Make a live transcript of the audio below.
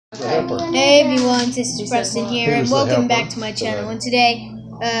Hey everyone, this is Preston here, and welcome back to my channel. And today,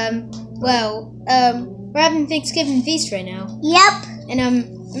 we're having Thanksgiving feast right now. Yep. And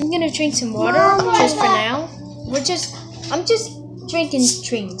I'm gonna drink some water just for now. I'm just drinking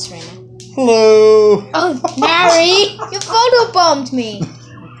drinks right now. Hello. Oh, Mary, you photobombed me.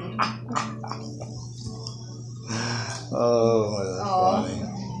 Oh,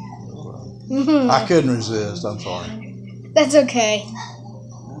 that's funny. I couldn't resist. I'm sorry. That's okay.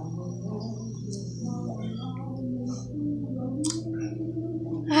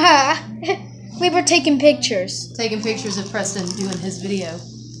 We were taking pictures. Taking pictures of Preston doing his video.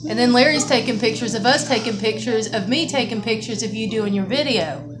 And then Larry's taking pictures of us taking pictures of me taking pictures of you doing your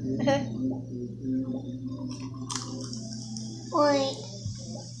video. Wait.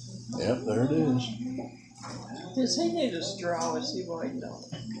 Yep, there it is. Does he need a straw? Is he waiting on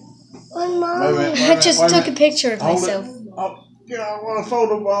it? I just took a picture of myself. Oh, yeah, I want a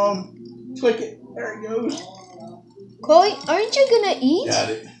photo bomb. Click it. There it goes. Chloe, aren't you gonna eat? Got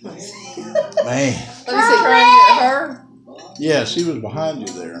it. Man. Let me see, trying to get her. Yeah, she was behind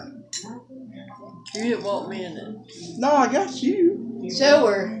you there. You didn't want me in it. No, I got you. Show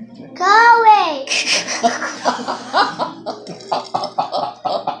her. Chloe.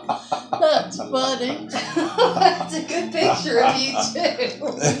 That's funny. That's a good picture of you too.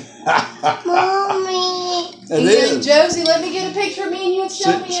 Mommy. It is. Josie, let me get a picture of me and you and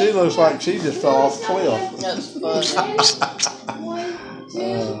show me. She looks like she just fell off a cliff. That's funny.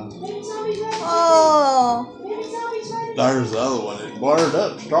 Oh. There's the other one. It's blurred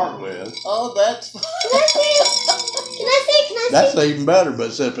up to start with. Oh, that's funny. Can I see? Can I see? That's even better, but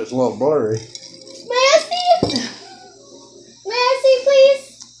except it's a little blurry. May I see? May I see, please?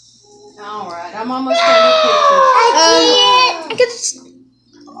 All right, I'm almost done with pictures.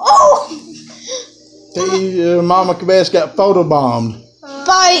 Oh! MommaKayBess got photobombed.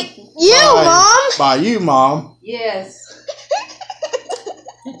 By you, Mom! By you, Mom. Yes.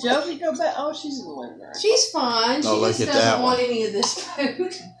 Did Josie go back? Oh, she's in the living room. She's fine. She Oh, look just at doesn't that want one. any of this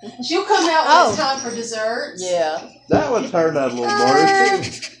food. She'll come out when it's time for desserts. Yeah. That one turned out a little blurry,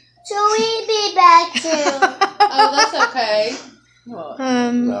 too. Shall we be back too? Oh, that's okay. What?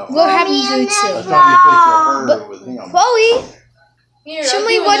 No. We're having food Let's soon. not get a picture of her with him. Chloe, Here, show I'll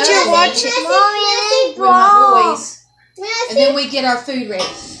me do what another you're one watching. Mommy, with my boys. May I And see? then we get our food ready.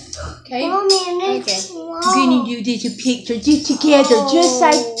 Okay? Mommy, Okay. We're gonna do this a picture just together, just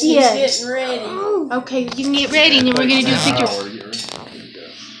like She's this. getting ready. Okay, you can get ready and then we're gonna do a picture.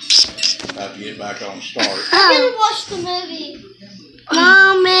 Have to get back on start. I'm gonna watch the movie.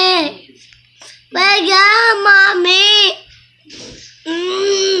 Mommy. Wake up, Mommy.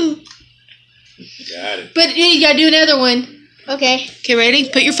 Got it. But you gotta do another one. Okay. Okay, ready?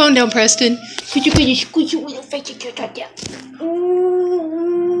 Put your phone down, Preston. Could you squeeze your little face into that down?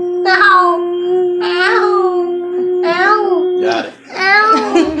 Ow. Ow. Ow. Got it.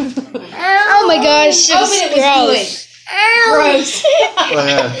 Ow. Oh my gosh, Open it's it was gross. Ow. Gross.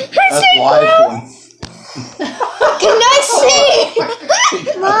 That's the life one. Can I see?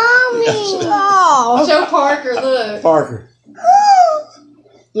 Mommy. Oh. Show Parker, look. Parker.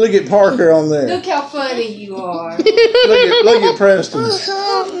 Look at Parker on there. Look how funny you are. Look at Preston.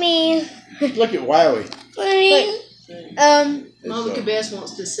 Help me. Look at Wowie. Please. MommaKayBess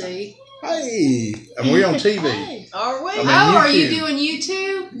wants to see. Hey, and we're on TV. Hey, are we? I mean, Oh, are you YouTube. doing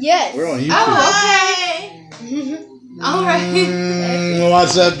YouTube? Yes. We're on YouTube. Oh, okay. All right.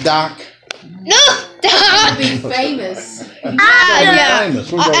 What's up, Doc? No. To be famous. Yeah.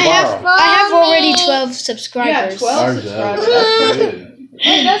 Famous. We'll go I viral. have already 12 You have subscribers. 12 Ours is. subscribers. That's good.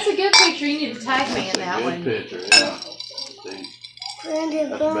 Hey, that's a good picture. You need to tag me in that Good one. picture, yeah. See, that's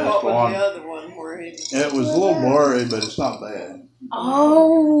the What best was one. the other one where he... It was a little blurry, but it's not bad.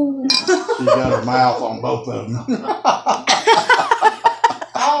 Oh. She's got her mouth on both of them.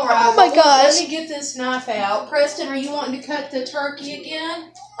 All right. Oh my well, gosh. Let me get this knife out. Preston, are you wanting to cut the turkey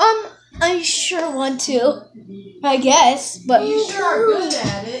again? I sure want to. I guess, but You sure are good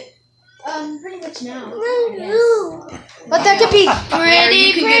at it. pretty much now. Ooh. But that could be you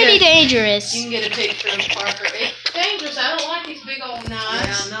pretty can get a- dangerous. You can get a picture of Parker. It's dangerous. I don't like these big old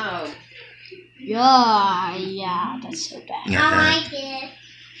knives. Yeah, I know. Yeah, that's so bad. I like it.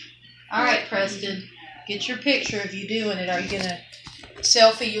 All right, Preston. Get your picture of you doing it. Are you going to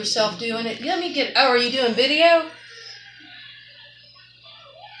selfie yourself doing it? Let me get... Oh, are you doing video?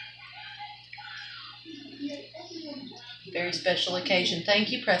 Very special occasion.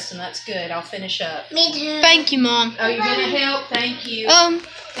 Thank you, Preston. That's good. I'll finish up. Me too. Thank you, Mom. Are you going to help? Thank you. Well,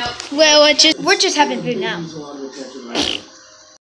 Help. we're just having food now.